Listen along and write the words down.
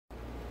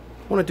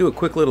I want to do a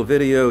quick little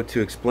video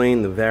to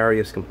explain the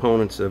various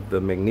components of the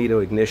Magneto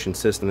ignition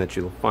system that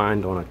you'll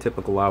find on a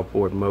typical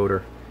outboard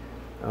motor.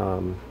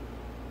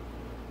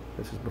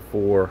 This is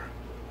before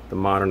the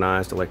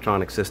modernized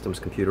electronic systems,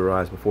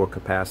 computerized, before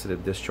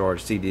capacitive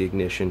discharge CD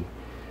ignition.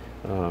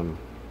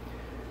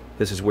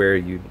 This is where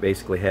you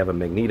basically have a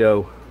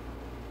magneto,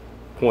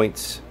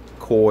 points,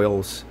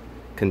 coils,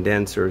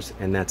 condensers,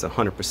 and that's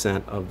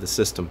 100% of the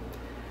system.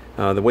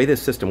 The way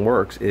this system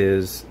works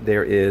is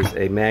there is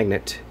a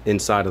magnet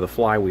inside of the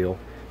flywheel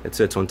that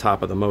sits on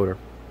top of the motor,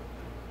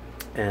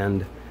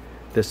 and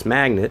this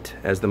magnet,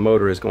 as the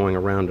motor is going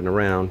around and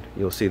around,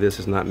 you'll see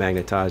this is not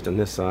magnetized on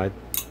this side,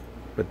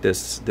 but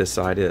this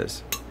side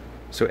is.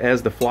 So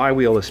as the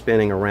flywheel is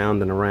spinning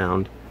around and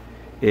around,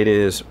 it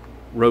is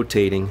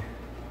rotating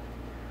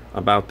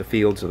about the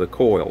fields of the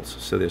coils.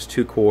 So there's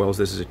two coils.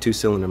 This is a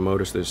two-cylinder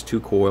motor, so there's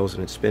two coils,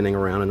 and it's spinning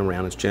around and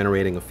around. It's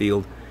generating a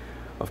field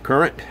of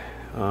current,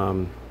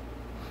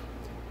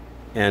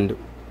 and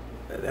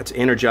that's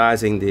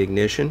energizing the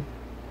ignition.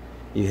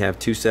 You have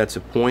two sets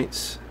of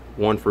points,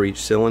 one for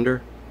each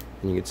cylinder,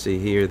 and you can see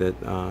here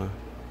that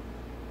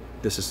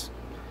this is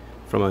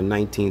from a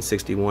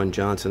 1961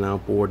 Johnson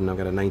outboard, and I've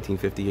got a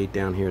 1958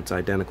 down here. It's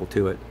identical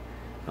to it.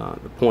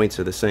 The points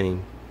are the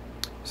same.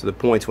 So the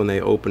points, when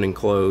they open and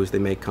close, they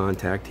make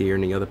contact here,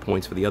 and the other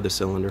points for the other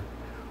cylinder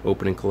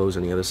open and close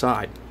on the other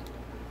side.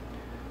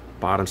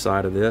 Bottom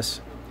side of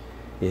this,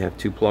 you have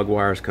two plug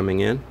wires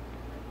coming in.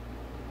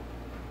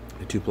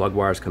 The two plug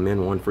wires come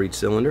in, one for each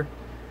cylinder.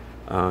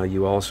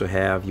 You also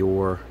have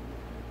your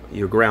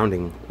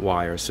grounding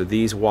wires. So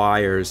these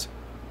wires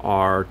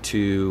are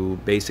to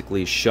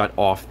basically shut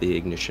off the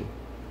ignition.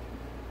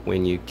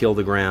 When you kill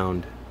the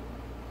ground,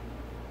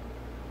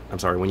 I'm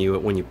sorry, when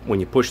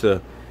you push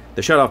the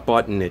shut off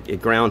button,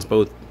 it grounds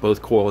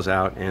both coils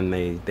out, and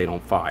they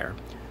don't fire.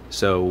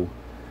 So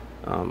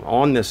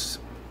in this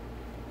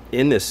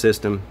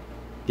system,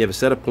 you have a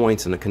set of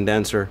points and a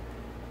condenser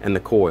and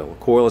the coil. The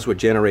coil is what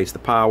generates the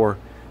power.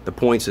 The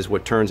points is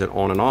what turns it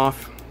on and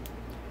off.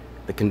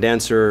 The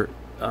condenser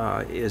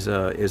is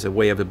a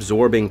way of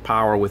absorbing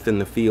power within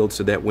the field,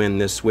 so that when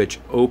this switch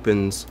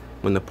opens,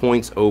 when the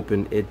points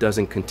open, it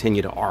doesn't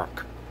continue to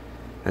arc.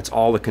 That's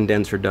all the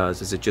condenser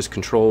does, is it just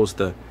controls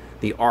the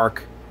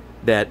arc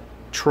that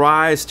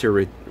tries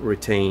to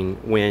retain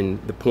when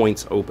the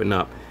points open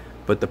up.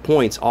 But the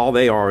points, all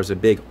they are is a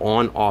big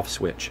on-off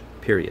switch,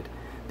 period.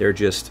 They're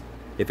just,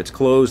 if it's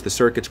closed, the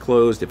circuit's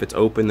closed. If it's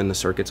open, then the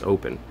circuit's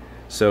open.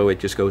 So it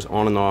just goes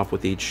on and off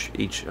with each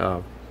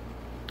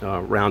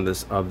round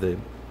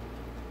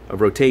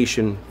of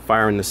rotation,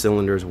 firing the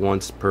cylinders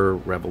once per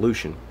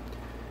revolution.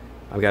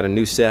 I've got a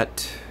new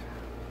set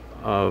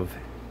of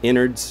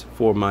innards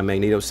for my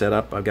Magneto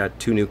setup. I've got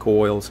two new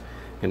coils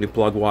and new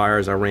plug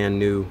wires. I ran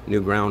new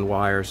ground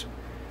wires.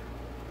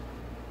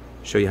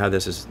 Show you how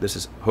this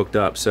is hooked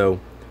up. So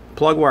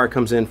plug wire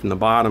comes in from the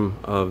bottom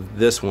of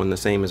this one, the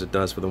same as it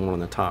does for the one on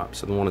the top.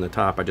 So the one on the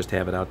top, I just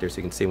have it out there so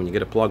you can see when you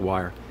get a plug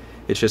wire,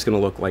 it's just going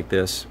to look like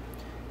this.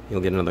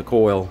 You'll get another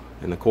coil,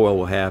 and the coil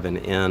will have an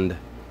end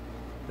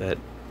that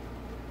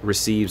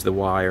receives the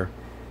wire,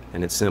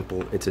 and it's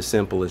as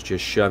simple as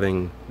just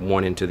shoving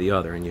one into the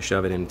other, and you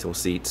shove it in until it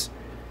seats,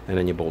 and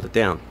then you bolt it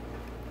down.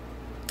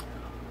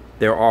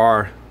 There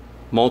are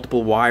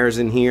multiple wires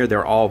in here.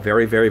 They're all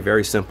very, very,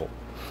 very simple.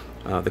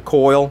 The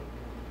coil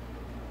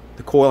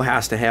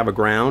has to have a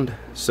ground.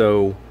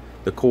 So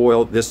the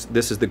coil, this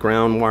is the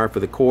ground wire for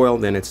the coil.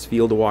 Then its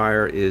field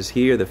wire is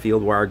here. The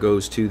field wire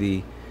goes to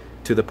the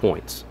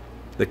points.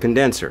 The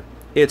condenser,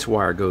 its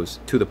wire goes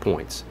to the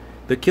points.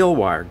 The kill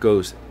wire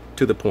goes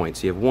to the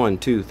points. You have 1,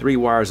 2, 3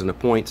 wires in the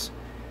points,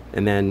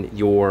 and then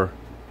your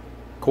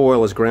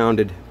coil is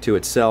grounded to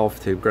itself,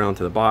 to ground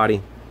to the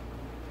body,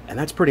 and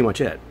that's pretty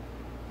much it.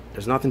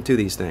 There's nothing to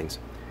these things.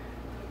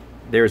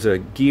 There's a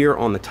gear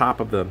on the top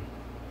of the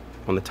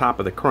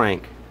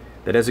crank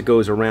that, as it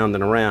goes around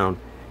and around,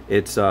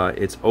 it's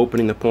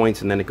opening the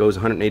points, and then it goes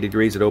 180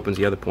 degrees, it opens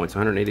the other points.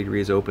 180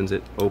 degrees, opens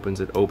it, opens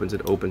it, opens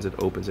it, opens it,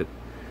 opens it,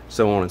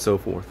 so on and so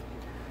forth.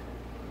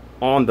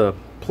 On the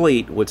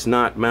plate, what's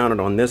not mounted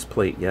on this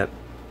plate yet,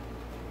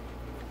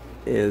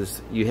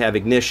 is you have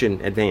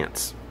ignition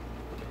advance.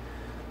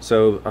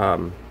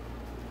 So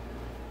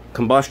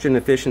combustion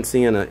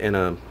efficiency in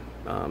an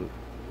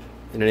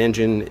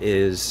engine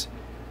is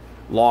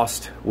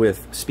lost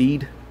with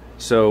speed.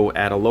 So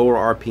at a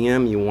lower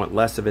RPM, you want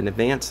less of an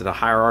advance. At a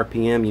higher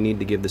RPM, you need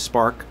to give the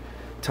spark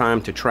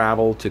time to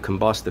travel to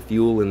combust the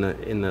fuel in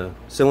the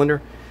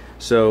cylinder.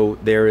 So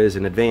there is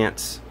an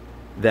advance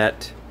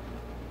that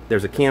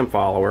there's a cam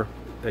follower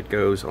that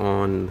goes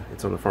on.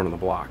 It's on the front of the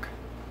block.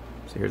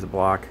 So here's the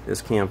block.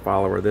 This cam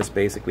follower, this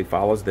basically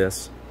follows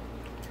this,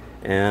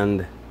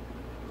 and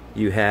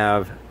you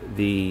have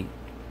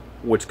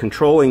what's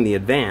controlling the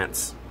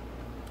advance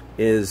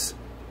is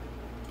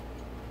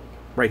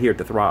right here at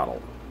the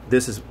throttle.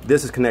 This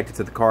is connected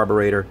to the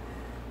carburetor.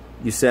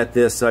 You set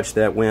this such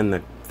that when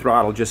the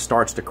throttle just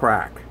starts to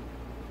crack,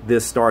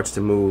 this starts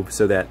to move,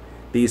 so that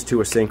these two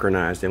are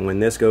synchronized, and when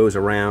this goes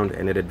around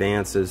and it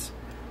advances,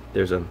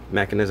 there's a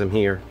mechanism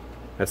here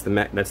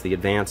That's the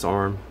advance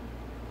arm.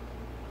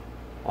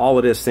 All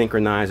of this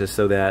synchronizes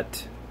so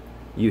that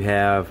you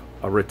have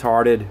a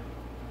retarded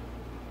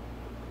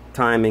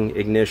timing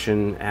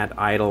ignition at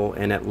idle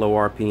and at low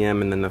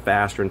RPM, and then the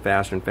faster and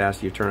faster and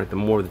faster you turn it, the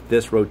more that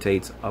this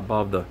rotates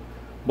above the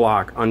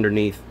block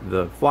underneath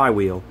the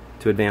flywheel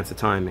to advance the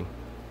timing.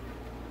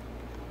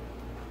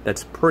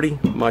 That's pretty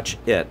much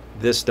it.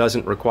 This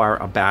doesn't require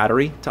a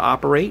battery to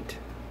operate.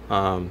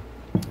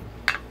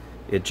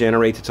 It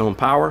generates its own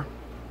power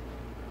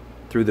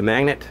through the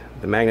magnet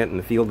and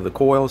the field of the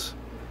coils.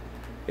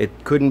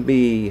 It couldn't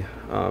be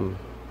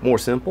more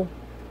simple.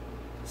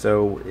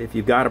 So if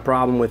you've got a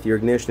problem with your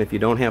ignition, if you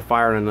don't have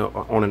fire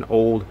on an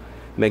old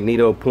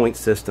Magneto point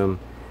system,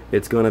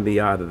 it's going to be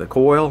either the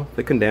coil,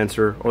 the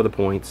condenser, or the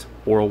points,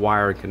 or a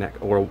wire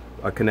or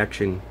a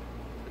connection,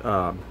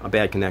 a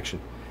bad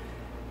connection.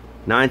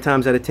 9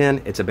 times out of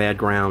 10, it's a bad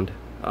ground.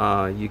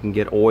 You can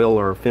get oil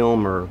or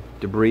film or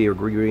debris or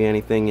gree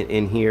anything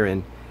in here,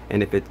 and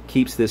if it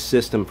keeps this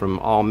system from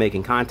all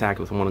making contact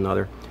with one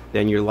another,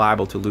 then you're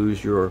liable to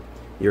lose your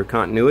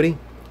continuity.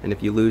 And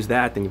if you lose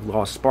that, then you've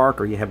lost spark,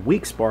 or you have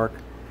weak spark.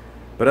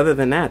 But other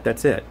than that,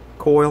 that's it.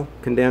 Coil,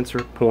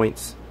 condenser,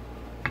 points.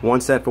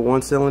 One set for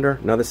one cylinder,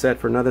 another set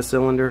for another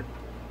cylinder.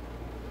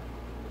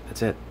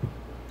 That's it.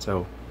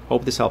 So,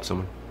 hope this helps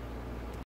someone.